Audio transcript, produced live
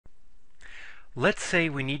Let's say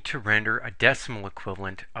we need to render a decimal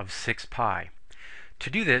equivalent of 6 pi. To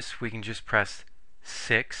do this, we can just press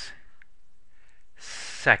 6,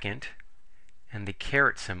 second, and the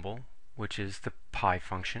caret symbol, which is the pi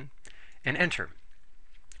function, and enter.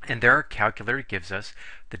 And there our calculator gives us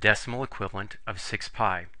the decimal equivalent of 6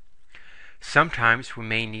 pi. Sometimes we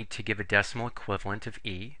may need to give a decimal equivalent of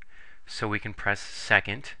e, so we can press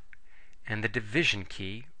second and the division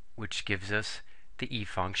key, which gives us the e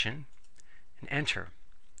function, and enter.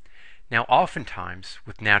 Now oftentimes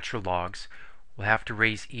with natural logs we'll have to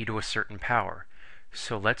raise e to a certain power,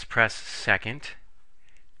 so let's press second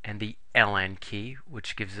and the ln key,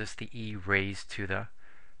 which gives us the e raised to the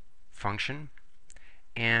function,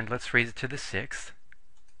 and let's raise it to the 6th,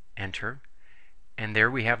 enter, and there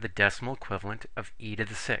we have the decimal equivalent of e to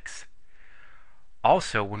the 6th.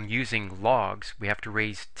 Also, when using logs, we have to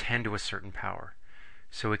raise 10 to a certain power,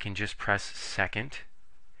 so we can just press second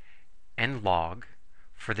and log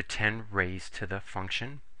for the 10 raised to the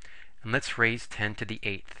function, and let's raise 10 to the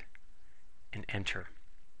 8th and enter.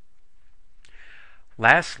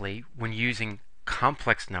 Lastly, when using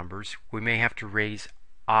complex numbers, we may have to raise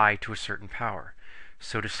I to a certain power.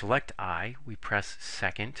 So to select I, we press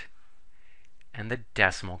second and the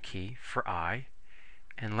decimal key for I,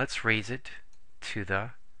 and let's raise it to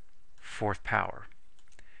the 4th power.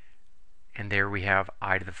 And there we have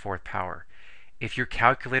I to the 4th power. If your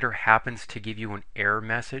calculator happens to give you an error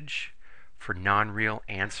message for non-real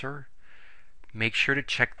answer, make sure to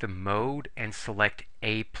check the mode and select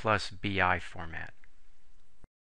A plus BI format.